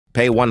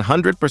Pay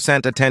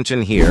 100%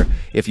 attention here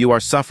if you are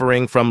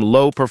suffering from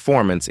low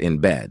performance in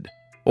bed,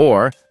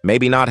 or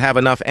maybe not have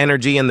enough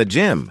energy in the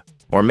gym,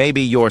 or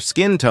maybe your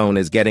skin tone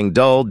is getting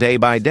dull day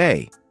by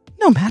day.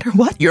 No matter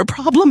what your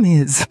problem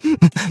is.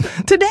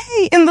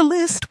 Today in the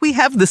list, we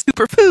have the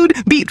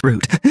superfood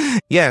beetroot.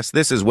 Yes,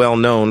 this is well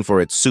known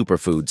for its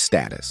superfood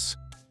status.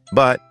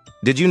 But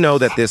did you know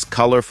that this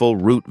colorful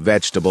root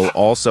vegetable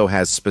also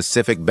has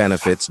specific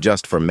benefits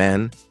just for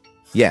men?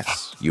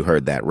 Yes, you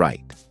heard that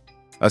right.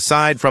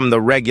 Aside from the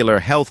regular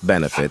health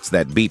benefits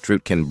that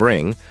beetroot can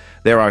bring,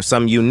 there are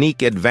some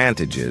unique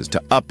advantages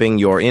to upping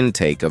your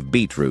intake of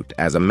beetroot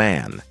as a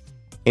man.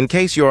 In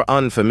case you're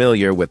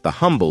unfamiliar with the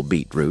humble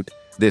beetroot,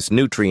 this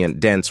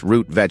nutrient-dense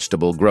root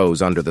vegetable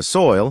grows under the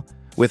soil,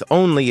 with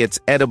only its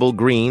edible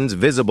greens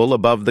visible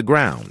above the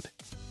ground.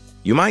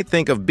 You might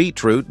think of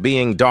beetroot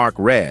being dark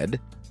red,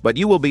 but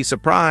you will be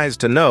surprised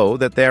to know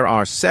that there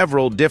are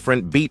several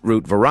different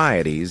beetroot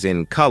varieties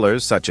in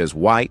colors such as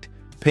white,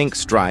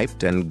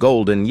 pink-striped, and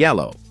golden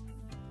yellow.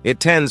 It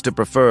tends to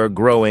prefer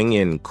growing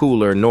in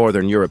cooler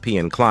northern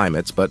European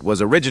climates, but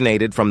was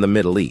originated from the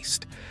Middle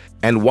East.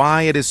 And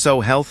why it is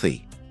so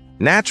healthy?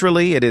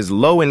 Naturally, it is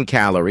low in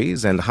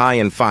calories and high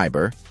in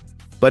fiber,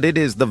 but it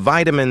is the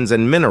vitamins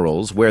and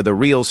minerals where the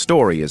real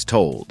story is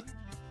told.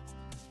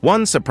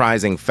 One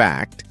surprising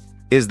fact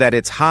is that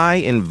it's high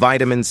in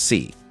vitamin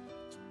C,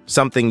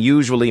 something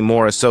usually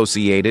more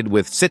associated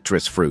with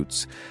citrus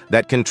fruits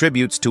that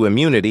contributes to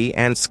immunity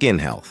and skin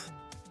health.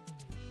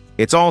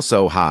 It's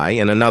also high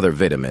in another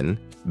vitamin,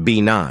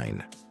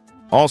 B9,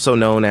 also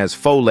known as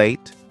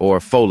folate or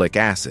folic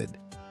acid.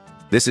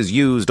 This is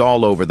used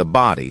all over the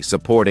body,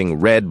 supporting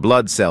red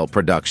blood cell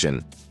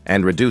production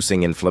and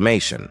reducing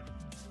inflammation.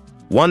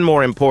 One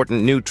more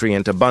important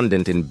nutrient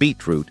abundant in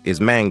beetroot is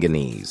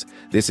manganese.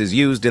 This is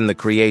used in the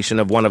creation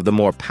of one of the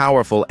more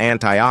powerful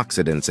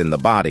antioxidants in the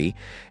body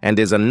and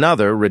is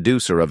another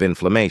reducer of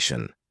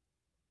inflammation.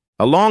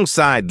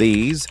 Alongside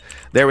these,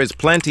 there is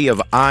plenty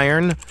of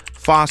iron,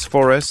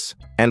 phosphorus,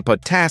 and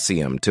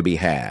potassium to be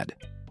had.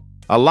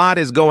 A lot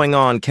is going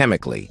on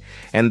chemically,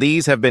 and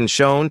these have been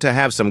shown to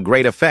have some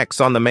great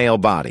effects on the male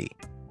body.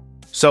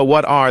 So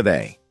what are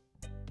they?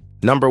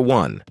 Number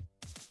 1,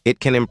 it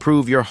can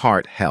improve your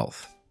heart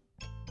health.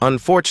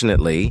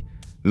 Unfortunately,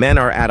 men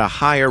are at a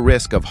higher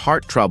risk of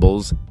heart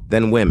troubles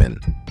than women.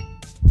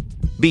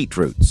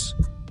 Beetroots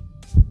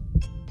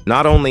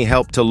not only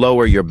help to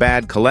lower your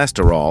bad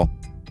cholesterol,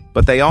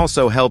 but they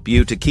also help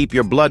you to keep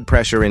your blood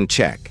pressure in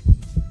check.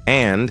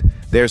 And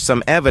there's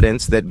some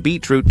evidence that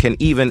beetroot can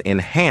even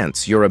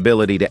enhance your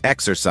ability to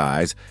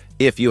exercise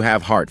if you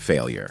have heart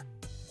failure.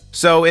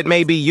 So it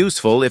may be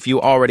useful if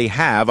you already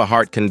have a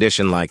heart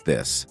condition like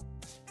this.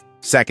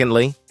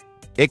 Secondly,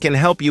 it can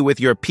help you with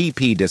your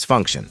PP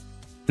dysfunction.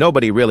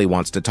 Nobody really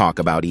wants to talk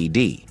about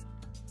ED.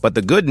 But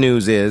the good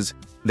news is,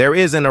 there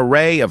is an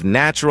array of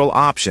natural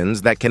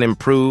options that can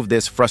improve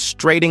this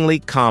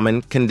frustratingly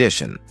common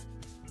condition.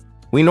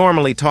 We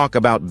normally talk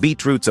about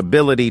beetroot's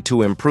ability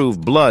to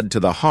improve blood to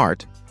the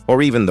heart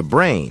or even the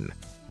brain,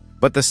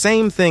 but the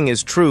same thing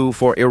is true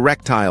for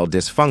erectile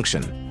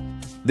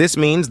dysfunction. This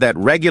means that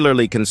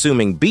regularly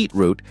consuming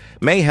beetroot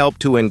may help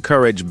to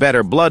encourage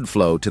better blood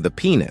flow to the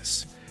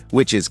penis,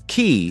 which is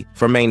key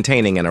for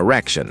maintaining an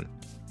erection.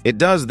 It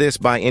does this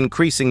by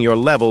increasing your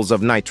levels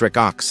of nitric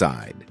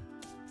oxide.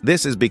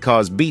 This is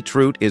because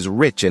beetroot is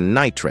rich in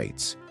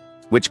nitrates,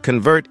 which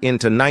convert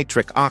into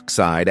nitric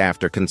oxide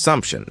after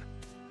consumption.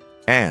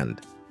 And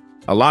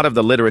a lot of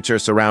the literature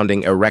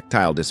surrounding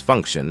erectile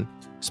dysfunction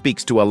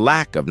speaks to a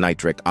lack of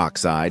nitric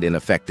oxide in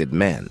affected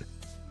men.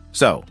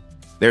 So,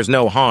 there's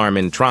no harm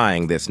in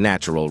trying this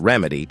natural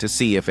remedy to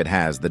see if it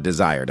has the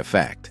desired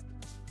effect.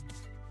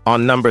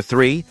 On number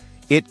 3,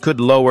 it could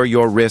lower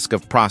your risk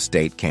of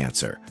prostate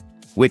cancer,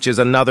 which is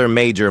another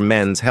major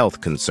men's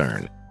health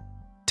concern.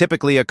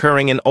 Typically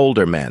occurring in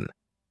older men,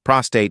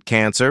 prostate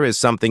cancer is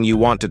something you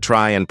want to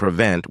try and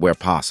prevent where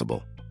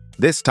possible.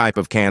 This type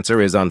of cancer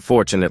is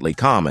unfortunately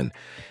common.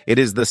 It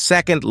is the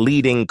second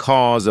leading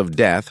cause of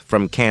death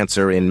from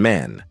cancer in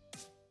men.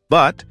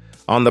 But,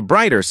 on the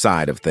brighter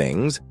side of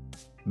things,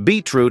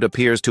 beetroot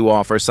appears to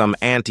offer some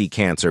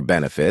anti-cancer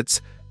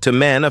benefits to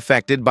men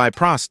affected by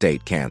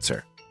prostate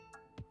cancer.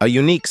 A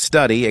unique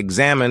study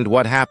examined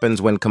what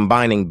happens when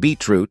combining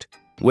beetroot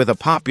with a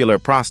popular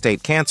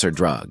prostate cancer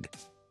drug.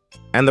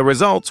 And the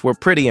results were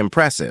pretty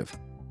impressive,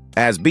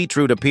 as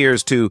beetroot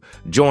appears to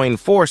join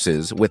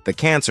forces with the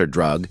cancer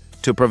drug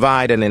to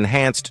provide an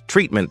enhanced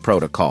treatment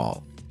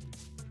protocol.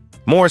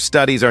 More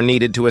studies are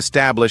needed to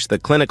establish the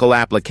clinical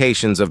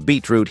applications of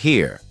beetroot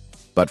here,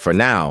 but for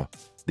now,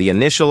 the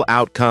initial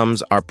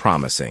outcomes are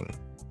promising.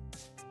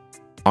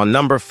 On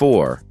number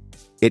 4,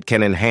 it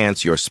can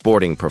enhance your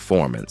sporting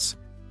performance.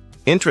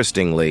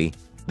 Interestingly,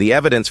 the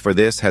evidence for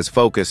this has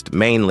focused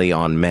mainly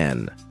on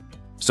men,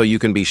 so you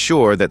can be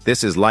sure that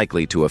this is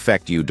likely to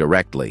affect you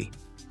directly.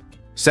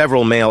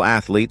 Several male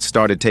athletes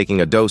started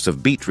taking a dose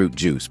of beetroot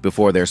juice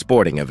before their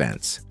sporting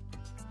events.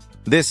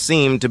 This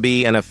seemed to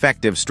be an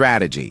effective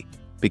strategy,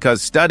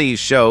 because studies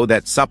show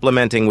that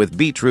supplementing with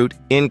beetroot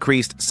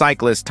increased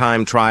cyclist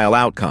time trial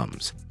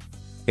outcomes.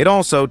 It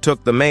also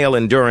took the male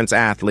endurance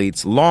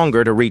athletes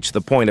longer to reach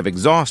the point of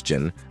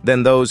exhaustion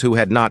than those who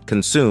had not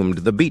consumed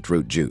the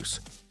beetroot juice.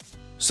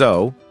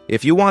 So,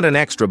 if you want an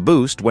extra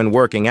boost when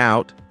working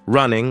out,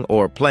 running,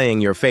 or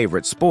playing your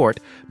favorite sport,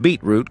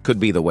 beetroot could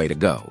be the way to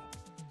go.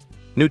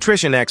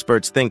 Nutrition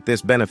experts think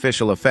this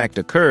beneficial effect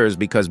occurs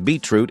because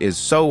beetroot is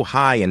so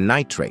high in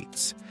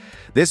nitrates.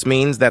 This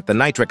means that the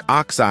nitric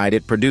oxide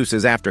it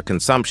produces after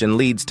consumption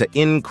leads to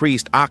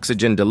increased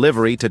oxygen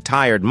delivery to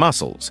tired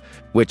muscles,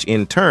 which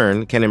in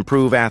turn can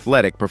improve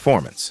athletic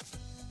performance.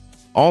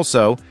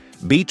 Also,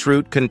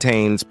 beetroot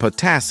contains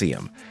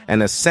potassium,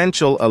 an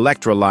essential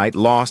electrolyte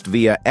lost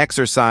via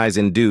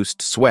exercise-induced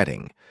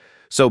sweating.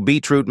 So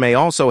beetroot may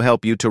also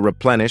help you to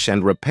replenish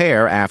and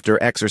repair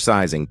after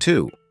exercising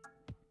too.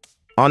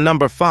 On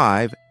number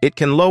 5, it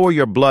can lower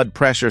your blood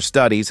pressure.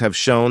 Studies have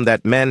shown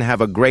that men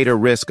have a greater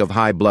risk of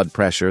high blood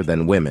pressure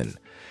than women,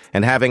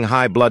 and having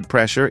high blood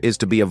pressure is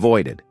to be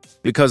avoided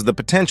because the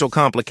potential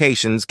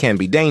complications can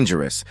be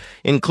dangerous,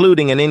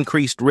 including an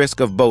increased risk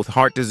of both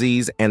heart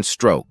disease and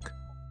stroke.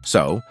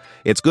 So,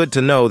 it's good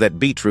to know that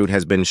beetroot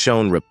has been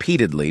shown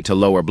repeatedly to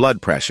lower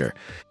blood pressure.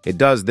 It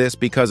does this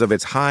because of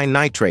its high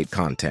nitrate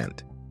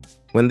content.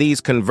 When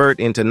these convert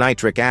into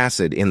nitric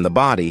acid in the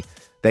body,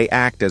 they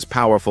act as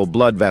powerful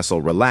blood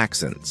vessel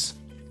relaxants,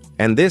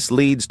 and this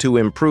leads to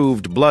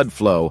improved blood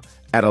flow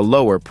at a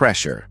lower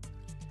pressure.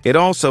 It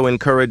also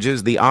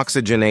encourages the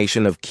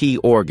oxygenation of key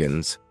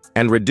organs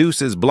and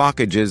reduces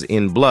blockages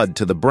in blood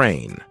to the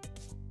brain.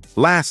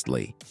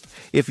 Lastly,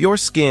 if your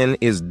skin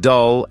is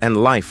dull and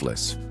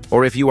lifeless,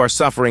 or if you are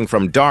suffering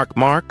from dark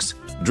marks,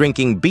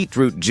 drinking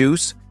beetroot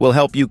juice will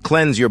help you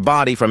cleanse your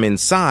body from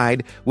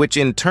inside, which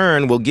in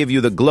turn will give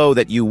you the glow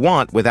that you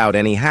want without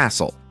any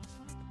hassle.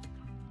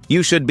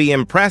 You should be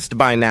impressed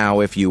by now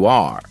if you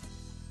are.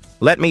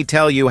 Let me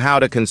tell you how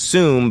to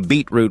consume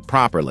beetroot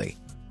properly.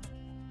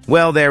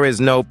 Well, there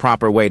is no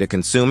proper way to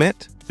consume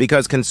it,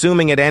 because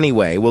consuming it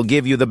anyway will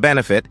give you the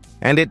benefit,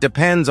 and it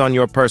depends on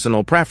your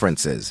personal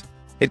preferences.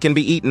 It can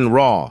be eaten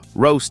raw,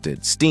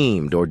 roasted,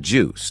 steamed, or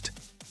juiced.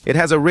 It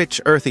has a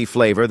rich, earthy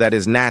flavor that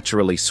is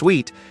naturally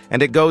sweet,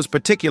 and it goes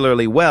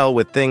particularly well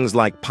with things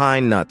like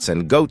pine nuts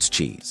and goat's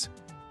cheese.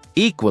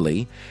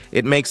 Equally,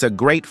 it makes a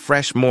great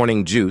fresh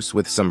morning juice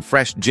with some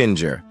fresh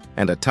ginger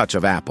and a touch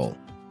of apple.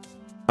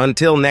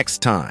 Until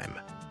next time,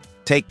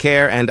 take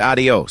care and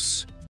adios.